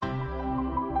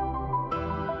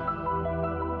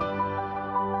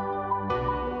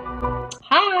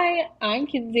Hi, I'm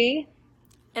Kinsey.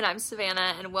 And I'm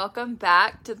Savannah, and welcome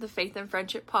back to the Faith and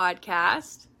Friendship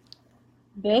Podcast.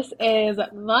 This is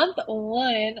month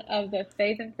one of the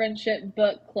Faith and Friendship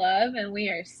Book Club, and we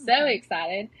are so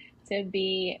excited to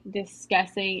be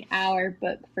discussing our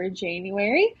book for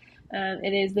January.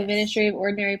 It is The Ministry of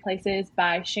Ordinary Places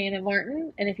by Shannan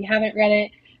Martin, and if you haven't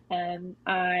read it,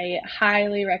 I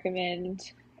highly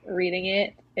recommend reading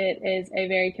it. It is a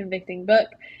very convicting book,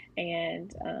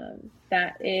 and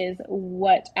that is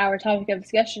what our topic of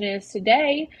discussion is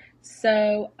today.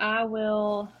 So I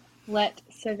will let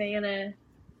Savannah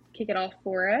kick it off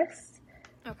for us.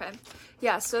 Okay.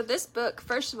 Yeah, so this book,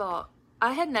 first of all,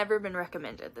 I had never been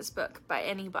recommended this book by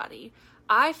anybody.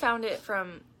 I found it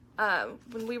from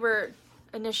when we were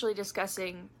initially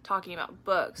talking about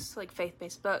books, like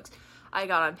faith-based books. I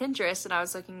got on Pinterest and I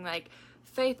was looking like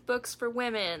faith books for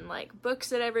women, like books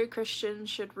that every Christian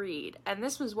should read. And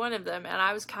this was one of them, and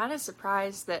I was kind of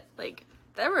surprised that like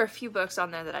there were a few books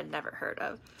on there that I'd never heard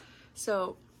of.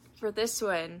 So for this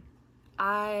one,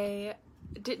 I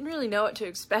didn't really know what to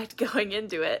expect going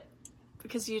into it,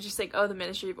 because you just think, oh, the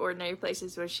Ministry of Ordinary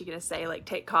Places, what is she going to say? Like,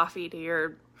 take coffee to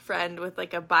your friend with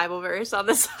like a Bible verse on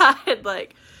the side.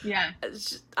 Like, yeah,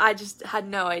 I just had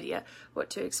no idea what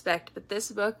to expect. But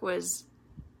this book was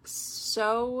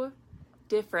so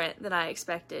different than I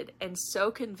expected and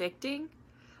so convicting.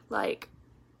 Like,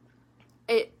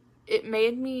 it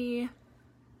made me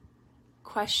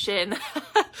question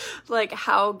like,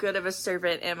 how good of a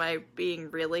servant am I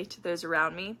being really to those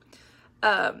around me?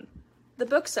 The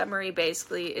book summary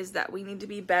basically is that we need to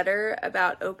be better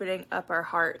about opening up our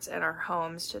hearts and our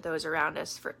homes to those around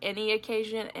us for any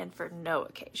occasion and for no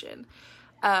occasion.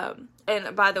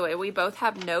 And by the way, we both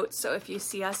have notes, so if you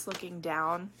see us looking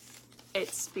down,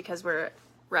 it's because we're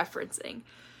referencing.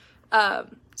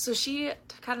 So she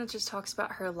kind of just talks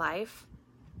about her life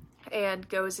and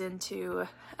goes into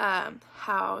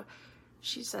how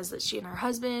she says that she and her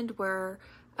husband were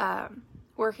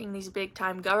working these big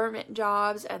time government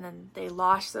jobs, and then they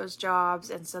lost those jobs,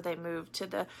 and so they moved to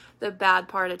the bad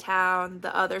part of town,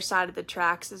 the other side of the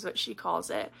tracks is what she calls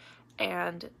it.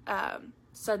 And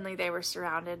suddenly they were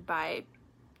surrounded by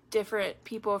different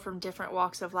people from different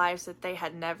walks of life that they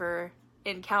had never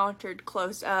encountered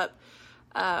close up,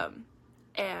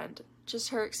 and just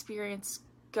her experience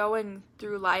going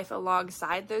through life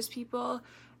alongside those people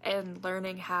and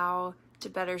learning how to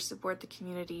better support the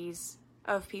communities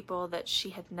of people that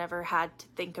she had never had to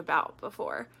think about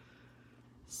before.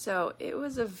 So it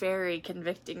was a very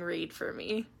convicting read for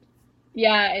me.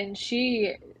 Yeah, and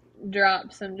she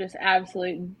dropped some just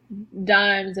absolute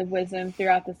dimes of wisdom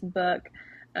throughout this book.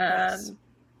 Yes.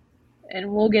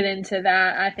 And we'll get into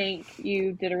that. I think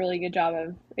you did a really good job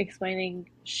of explaining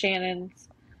Shannan's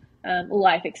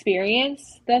life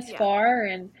experience thus far,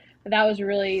 and that was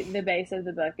really the base of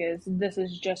the book. This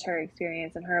is just her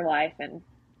experience in her life and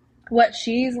what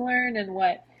she's learned and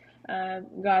what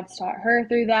God's taught her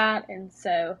through that. And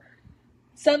so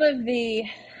some of the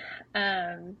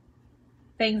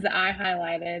things that I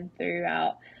highlighted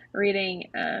throughout reading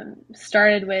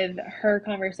started with her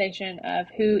conversation of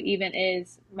who even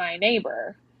is my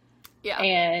neighbor. Yeah.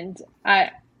 And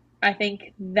I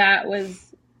think that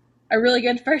was a really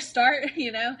good first start,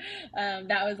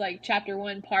 that was like chapter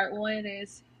 1, part 1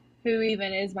 is who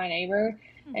even is my neighbor.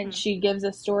 Mm-hmm. And she gives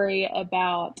a story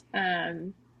about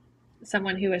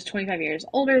someone who was 25 years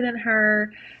older than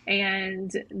her,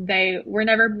 and they were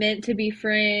never meant to be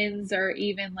friends or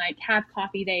even like have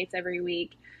coffee dates every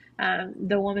week.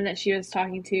 The woman that she was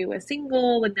talking to was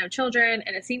single with no children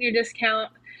and a senior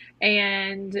discount.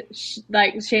 And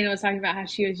like Shana was talking about how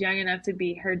she was young enough to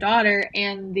be her daughter,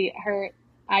 and her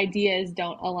ideas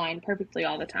don't align perfectly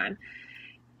all the time.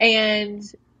 And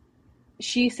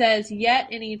she says,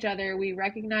 yet in each other, we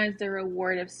recognize the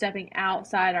reward of stepping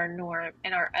outside our norm,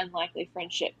 and our unlikely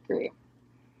friendship grew.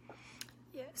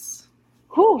 Yes.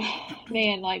 Whew,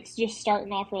 man, like just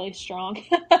starting off really strong,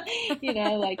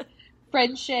 like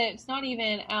friendships, not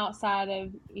even outside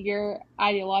of your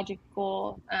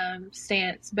ideological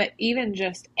stance, but even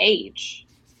just age.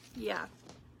 Yeah.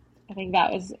 I think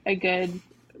that was a good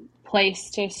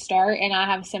place to start, and I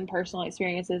have some personal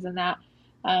experiences in that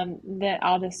that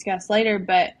I'll discuss later,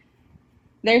 but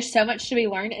there's so much to be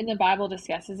learned, and the Bible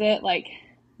discusses it, like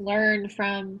learn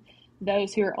from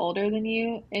those who are older than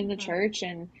you in the church,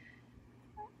 and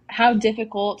how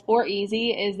difficult or easy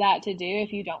is that to do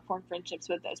if you don't form friendships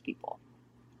with those people.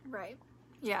 Right.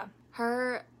 Yeah.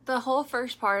 The whole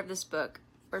first part of this book,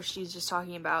 where she's just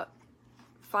talking about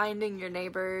finding your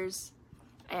neighbors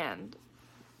and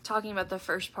talking about the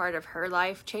first part of her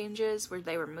life changes where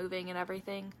they were moving and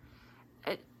everything,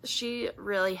 she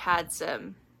really had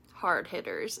some hard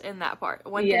hitters in that part.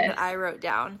 One thing Yes. that I wrote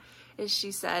down is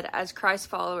she said, as Christ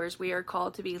followers, we are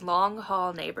called to be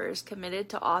long-haul neighbors, committed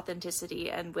to authenticity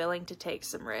and willing to take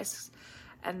some risks.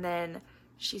 And then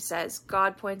she says,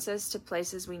 God points us to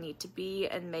places we need to be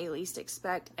and may least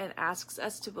expect and asks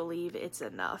us to believe it's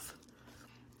enough.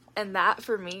 And that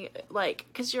for me, like,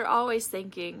 because you're always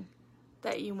thinking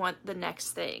that you want the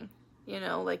next thing, you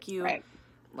know, like you, Right.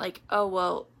 like, oh,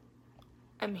 well,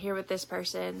 I'm here with this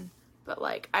person, but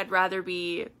like, I'd rather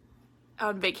be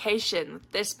on vacation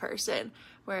with this person.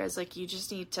 Whereas like, you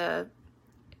just need to,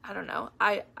 I don't know.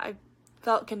 I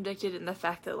felt convicted in the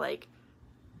fact that like,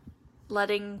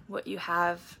 letting what you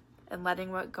have and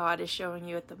letting what God is showing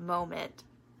you at the moment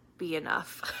be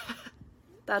enough.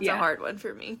 That's a hard one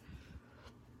for me.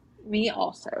 Me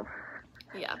also.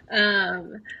 Yeah.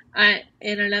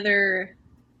 In another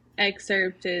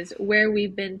excerpt is where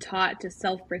we've been taught to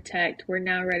self-protect, we're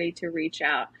now ready to reach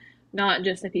out, not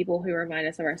just to people who remind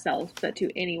us of ourselves, but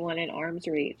to anyone in arm's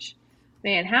reach.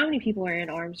 Man, how many people are in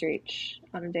arm's reach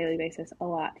on a daily basis? A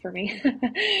lot for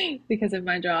me because of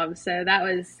my job. So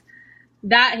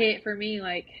that hit for me,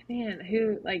 like, man,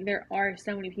 there are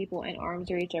so many people in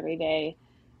arm's reach every day,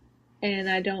 and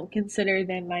I don't consider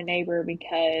them my neighbor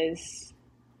because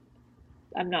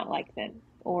I'm not like them,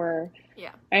 or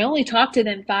I only talk to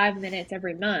them 5 minutes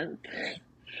every month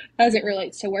as it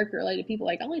relates to work-related people.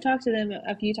 Like, I only talk to them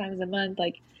a few times a month.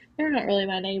 Like, they're not really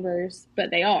my neighbors,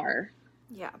 but they are.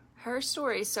 Yeah. Her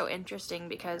story is so interesting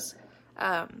because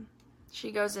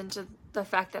she goes into the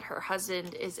fact that her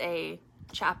husband is a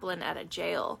chaplain at a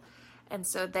jail. And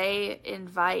so they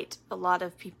invite a lot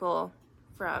of people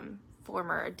from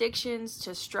former addictions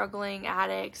to struggling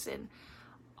addicts and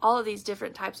all of these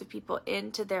different types of people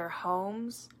into their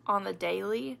homes on the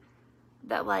daily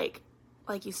that like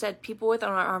you said, people within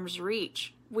our arm's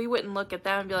reach, we wouldn't look at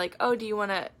them and be like, oh, do you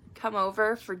want to come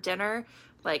over for dinner?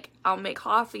 Like, I'll make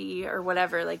coffee or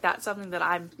whatever. Like, that's something that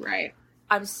I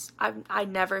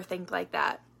never think like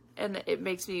that. And it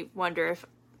makes me wonder if,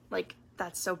 like,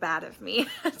 that's so bad of me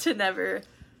to never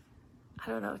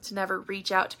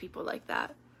reach out to people like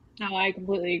that. No, I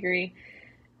completely agree.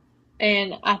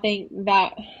 And I think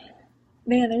that,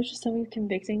 man, there's just so many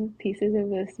convicting pieces of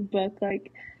this book.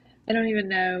 Like, I don't even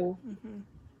know. Mm-hmm.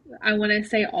 I want to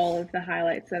say all of the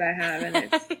highlights that I have,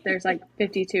 and there's like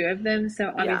 52 of them.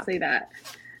 So obviously that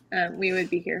we would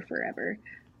be here forever.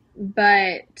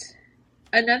 But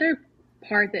another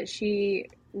part that she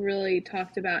really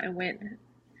talked about and went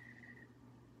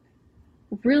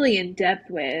really in depth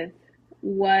with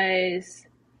was,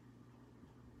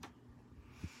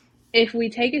 if we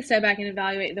take a step back and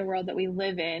evaluate the world that we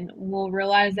live in, we'll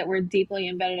realize that we're deeply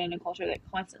embedded in a culture that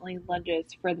constantly lunges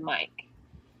for the mic.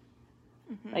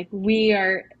 Mm-hmm. Like, we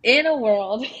are in a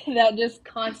world that just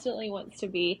constantly wants to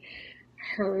be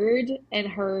heard and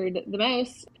heard the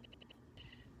most.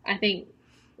 I think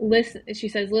she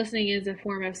says listening is a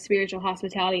form of spiritual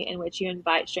hospitality in which you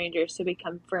invite strangers to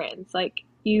become friends. Like,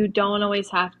 you don't always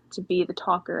have to be the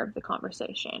talker of the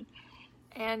conversation.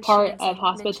 And part of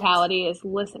hospitality is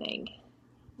listening.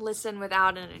 Listen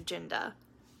without an agenda.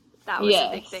 That was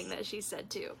a big thing that she said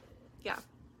too. Yeah.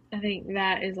 I think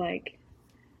that is like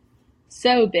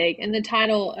so big. And the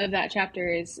title of that chapter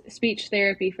is Speech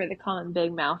Therapy for the Common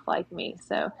Big Mouth Like Me.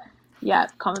 So yeah,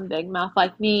 common big mouth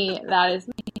like me, that is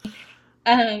me.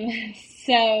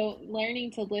 So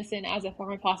learning to listen as a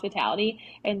form of hospitality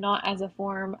and not as a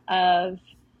form of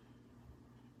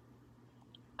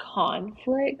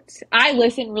conflict. I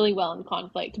listen really well in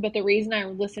conflict, but the reason I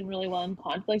listen really well in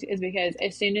conflict is because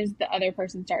as soon as the other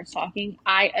person starts talking,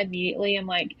 I immediately am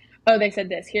like, oh, they said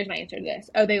this, here's my answer to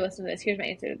this. Oh, they listened to this, here's my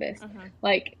answer to this. Mm-hmm.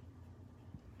 Like,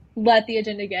 let the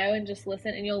agenda go and just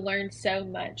listen, and you'll learn so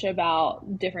much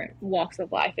about different walks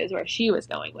of life, is where she was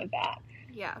going with that.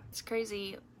 Yeah, it's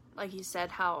crazy, like you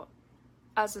said, how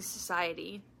as a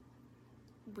society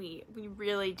we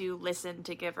really do listen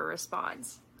to give a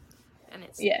response. And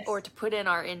it's or to put in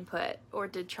our input or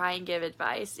to try and give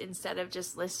advice instead of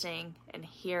just listening and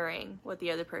hearing what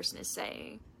the other person is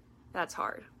saying. That's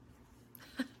hard.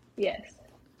 Yes.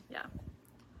 Yeah.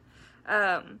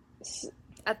 I'm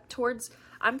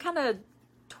kind of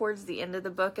towards the end of the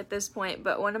book at this point,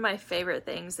 but one of my favorite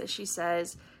things that she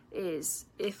says is,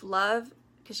 if love,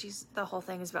 because the whole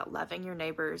thing is about loving your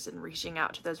neighbors and reaching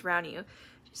out to those around you.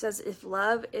 She says, if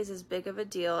love is as big of a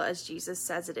deal as Jesus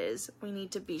says it is, we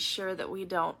need to be sure that we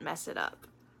don't mess it up.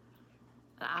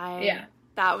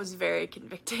 That was very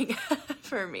convicting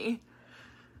for me.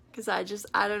 Because I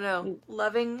don't know,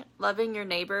 loving your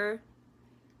neighbor.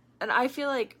 And I feel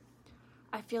like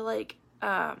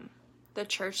the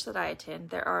church that I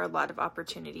attend, there are a lot of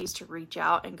opportunities to reach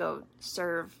out and go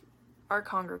serve our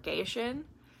congregation,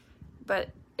 but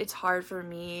it's hard for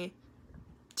me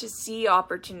to see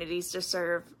opportunities to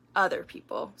serve other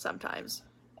people sometimes.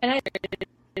 And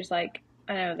there's like,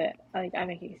 I know that like I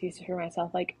make excuses for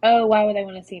myself, like, oh, why would they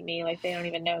want to see me? Like they don't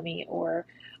even know me, or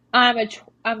I'm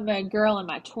a girl in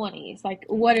my 20s. Like,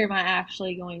 what am I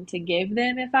actually going to give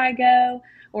them if I go,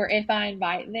 or if I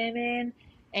invite them in?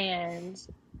 And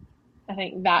I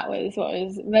think that was what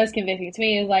was most convincing to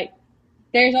me, is like,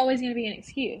 there's always going to be an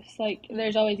excuse. Like,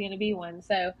 there's always going to be one.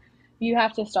 So you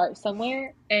have to start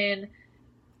somewhere. And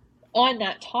on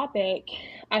that topic,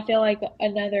 I feel like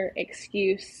another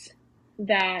excuse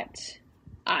that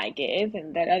I give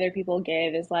and that other people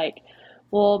give is like,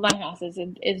 well, my house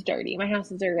is dirty. My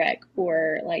house is a wreck.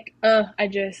 Or like, oh, I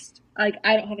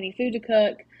don't have any food to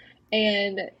cook.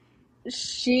 And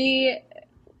she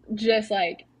just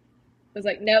like was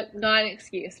like, nope, not an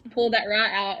excuse. Pulled that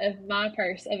right out of my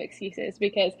purse of excuses,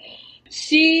 because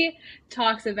she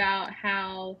talks about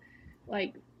how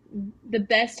like the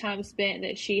best time spent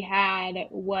that she had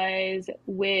was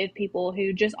with people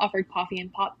who just offered coffee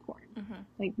and popcorn. Mm-hmm.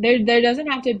 Like there doesn't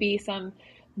have to be some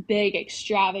big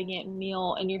extravagant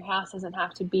meal, and your house doesn't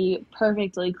have to be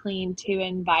perfectly clean to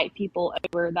invite people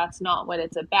over. That's not what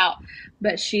it's about.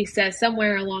 But she says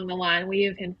somewhere along the line, we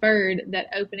have inferred that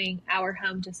opening our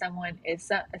home to someone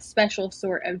is a special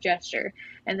sort of gesture,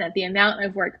 and that the amount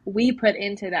of work we put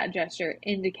into that gesture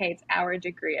indicates our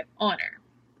degree of honor.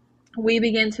 We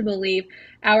begin to believe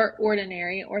our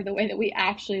ordinary, or the way that we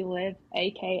actually live,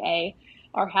 aka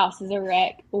our house is a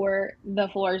wreck or the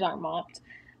floors aren't mopped,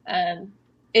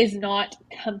 is not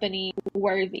company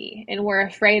worthy, and we're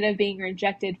afraid of being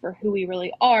rejected for who we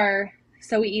really are.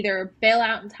 So we either bail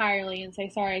out entirely and say,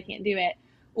 sorry, I can't do it,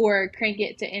 or crank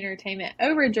it to entertainment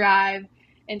overdrive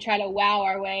and try to wow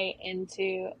our way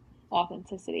into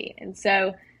authenticity. And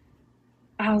so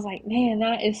I was like, man,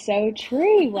 that is so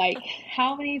true. Like,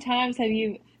 how many times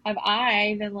have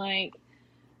I been like,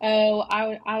 oh,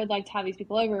 I would like to have these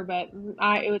people over, but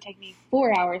it would take me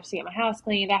 4 hours to get my house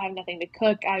cleaned. I have nothing to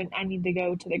cook. I need to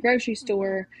go to the grocery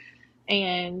store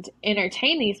and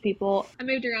entertain these people. I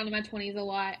moved around in my 20s a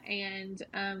lot, and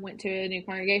went to a new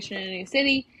congregation in a new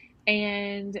city,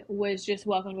 and was just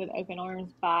welcomed with open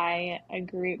arms by a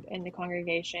group in the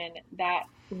congregation that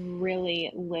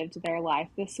really lived their life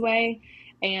this way.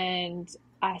 And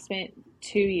I spent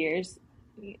 2 years,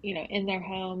 in their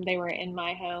home. They were in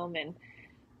my home, and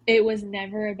it was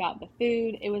never about the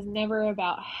food. It was never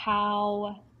about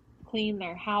how clean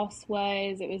their house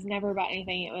was. It was never about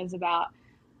anything. It was about,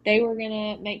 they were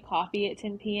going to make coffee at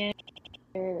 10 p.m.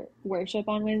 for worship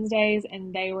on Wednesdays,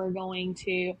 and they were going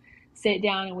to sit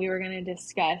down and we were going to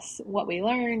discuss what we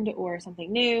learned or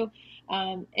something new.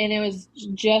 And it was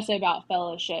just about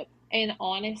fellowship. And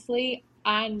honestly,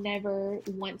 I never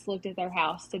once looked at their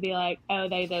house to be like, oh,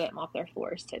 they didn't mop their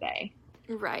floors today.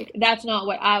 Right. That's not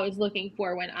what I was looking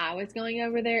for when I was going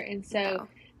over there. And so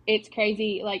It's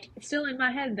crazy. Like, still in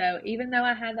my head, though, even though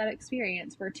I had that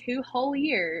experience for 2 whole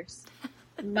years,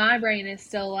 my brain is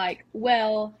still like,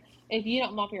 well, if you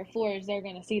don't mop your floors, they're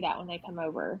going to see that when they come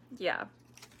over. Yeah.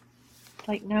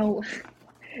 Like, no,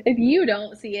 if you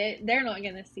don't see it, they're not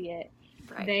going to see it.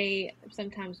 Right.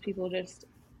 Sometimes people just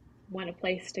want a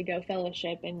place to go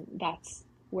fellowship, and that's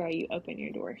where you open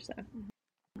your door. So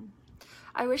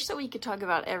I wish that we could talk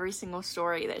about every single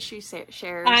story that she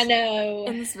shares. I know.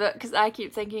 In this book, because I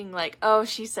keep thinking, like, oh,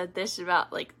 she said this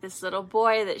about, like, this little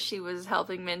boy that she was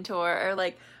helping mentor, or,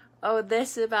 like, oh,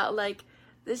 this about, like,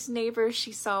 this neighbor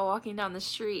she saw walking down the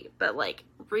street. But, like,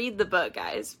 read the book,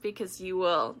 guys, because you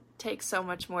will take so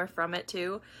much more from it,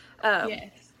 too.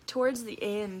 Yes. Towards the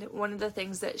end, one of the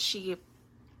things that she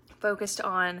focused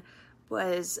on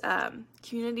was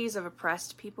communities of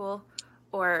oppressed people,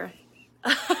 or...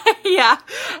 yeah.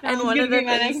 And one of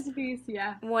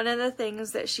the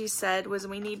things that she said was,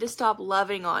 we need to stop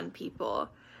loving on people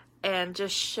and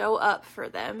just show up for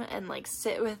them and, like,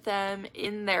 sit with them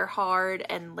in their hard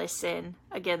and listen.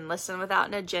 Again, listen without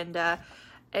an agenda.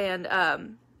 And a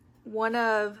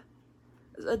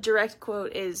direct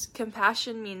quote is,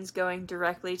 compassion means going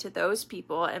directly to those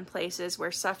people and places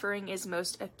where suffering is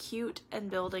most acute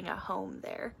and building a home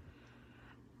there.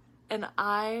 And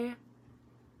I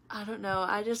don't know,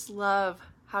 I just love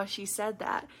how she said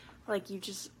that. Like,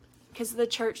 because the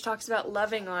church talks about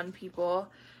loving on people,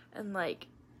 and, like,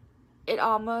 it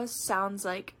almost sounds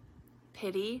like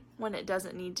pity when it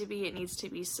doesn't need to be. It needs to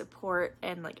be support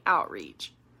and, like,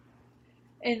 outreach.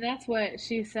 And that's what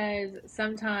she says.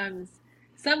 Sometimes,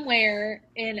 somewhere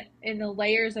in the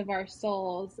layers of our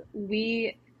souls,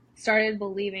 we started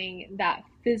believing that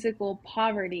physical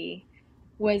poverty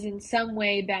was in some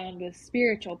way bound with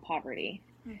spiritual poverty.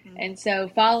 Mm-hmm. And so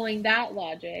following that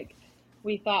logic,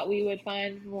 we thought we would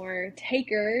find more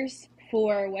takers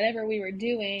for whatever we were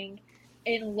doing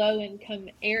in low-income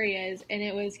areas, and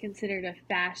it was considered a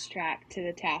fast track to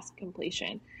the task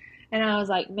completion. And I was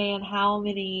like, man, how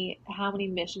many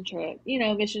mission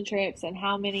trips and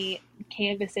how many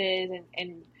canvases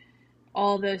and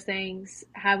all those things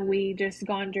have we just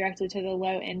gone directly to the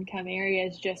low-income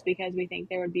areas just because we think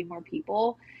there would be more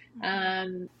people?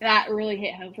 That really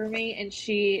hit home for me. And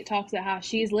she talks about how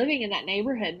she's living in that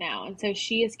neighborhood now. And so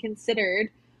she is considered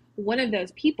one of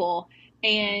those people,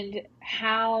 and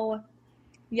how,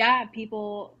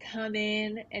 people come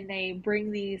in and they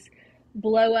bring these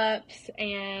blow ups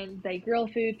and they grill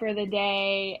food for the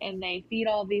day and they feed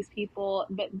all these people,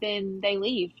 but then they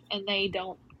leave and they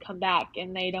don't come back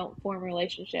and they don't form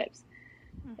relationships.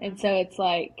 Mm-hmm. And so it's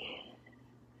like,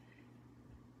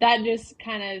 that just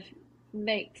kind of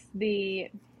rips the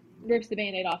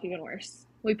Band-Aid off even worse.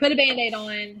 We put a Band-Aid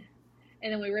on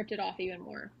and then we ripped it off even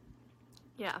more.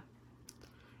 Yeah,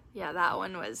 that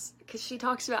one was, because she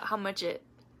talks about how much it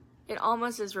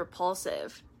almost is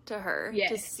repulsive to her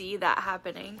to see that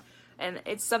happening. And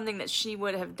it's something that she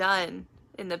would have done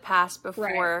in the past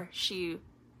before she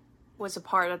was a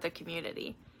part of the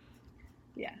community.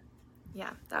 Yeah,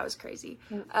 that was crazy.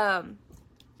 Mm-hmm.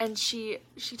 And she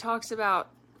talks about,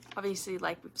 obviously,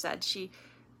 like we've said, she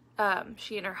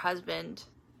and her husband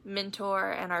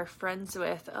mentor and are friends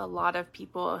with a lot of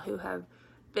people who have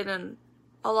been in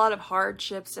a lot of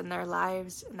hardships in their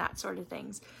lives and that sort of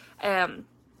things.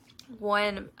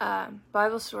 One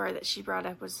Bible story that she brought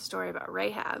up was the story about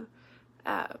Rahab.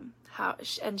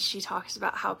 And she talks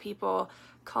about how people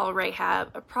call Rahab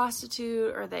a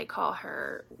prostitute, or they call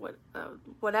her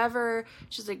whatever.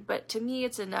 She's like, but to me,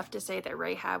 it's enough to say that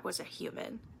Rahab was a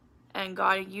human, and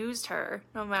God used her,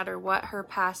 no matter what her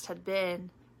past had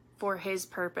been, for His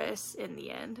purpose in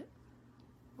the end.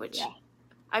 Which,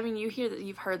 I mean,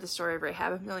 you've heard the story of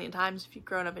Rahab a million times if you've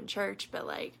grown up in church, but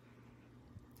like,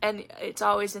 and it's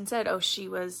always been said, oh, she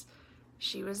was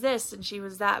this and she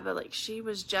was that, but like, she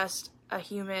was just a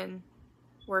human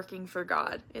working for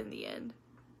God in the end.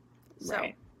 So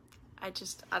I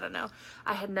don't know.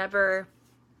 I had never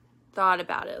thought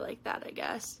about it like that, I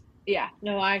guess. Yeah,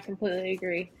 no, I completely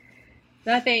agree.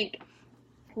 And I think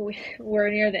we're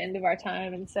near the end of our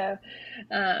time, and so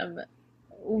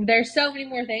there's so many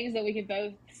more things that we could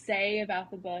both say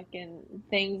about the book and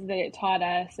things that it taught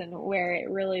us, and where it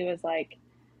really was like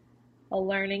a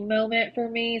learning moment for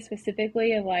me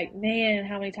specifically, of like, man,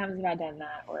 how many times have I done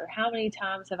that? Or how many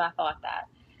times have I thought that?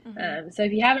 Mm-hmm. So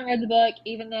if you haven't read the book,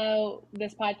 even though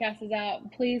this podcast is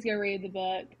out, please go read the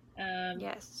book.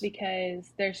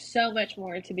 Because there's so much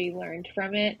more to be learned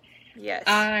from it. Yes.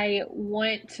 I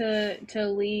want to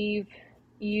leave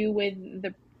you with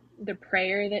the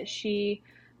prayer that she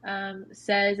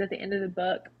says at the end of the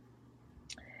book.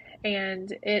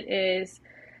 And it is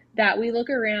that we look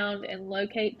around and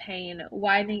locate pain,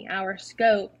 widening our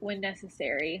scope when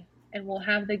necessary, and we'll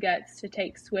have the guts to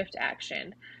take swift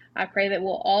action. I pray that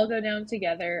we'll all go down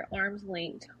together, arms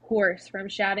linked, hoarse from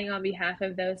shouting on behalf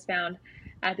of those found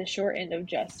at the short end of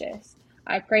justice.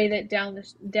 I pray that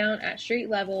down at street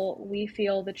level, we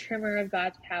feel the tremor of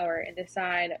God's power and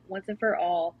decide once and for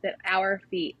all that our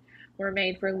feet were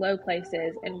made for low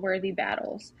places and worthy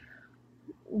battles.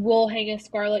 We'll hang a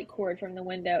scarlet cord from the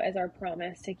window as our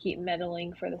promise to keep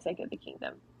meddling for the sake of the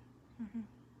kingdom. Mm-hmm.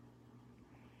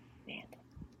 Man.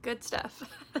 Good stuff.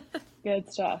 Good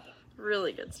stuff.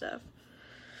 Really good stuff.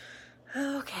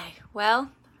 Okay, well,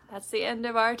 that's the end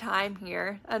of our time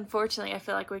here. Unfortunately, I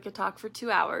feel like we could talk for 2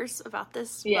 hours about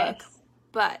this book.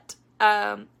 But,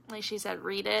 like she said,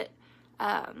 read it.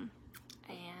 And,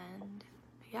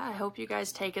 yeah, I hope you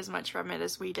guys take as much from it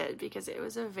as we did, because it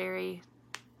was a very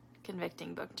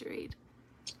convicting book to read.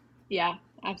 Yeah,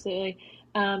 absolutely.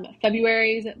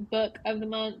 February's book of the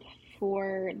month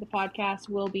for the podcast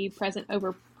will be Present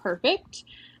Over Perfect.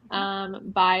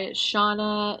 By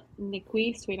Shannan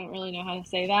Martin. We don't really know how to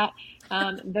say that.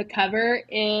 The cover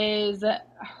is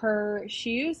her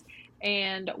shoes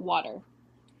and water.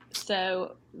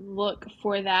 So look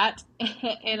for that.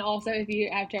 And also, if you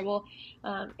have trouble,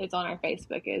 it's on our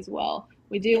Facebook as well.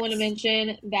 We do want to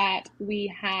mention that we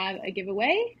have a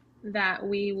giveaway that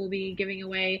we will be giving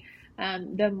away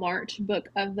the March book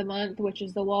of the month, which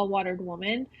is The Well-Watered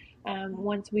Woman.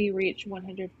 Once we reach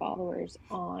 100 followers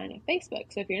on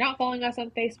Facebook. So if you're not following us on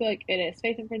Facebook, it is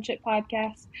Faith and Friendship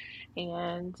Podcast,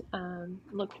 and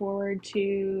look forward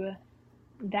to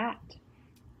that.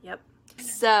 Yep.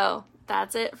 So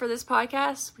that's it for this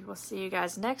podcast. We will see you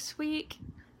guys next week,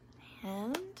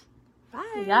 and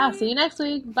bye. Yeah, see you next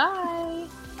week. Bye.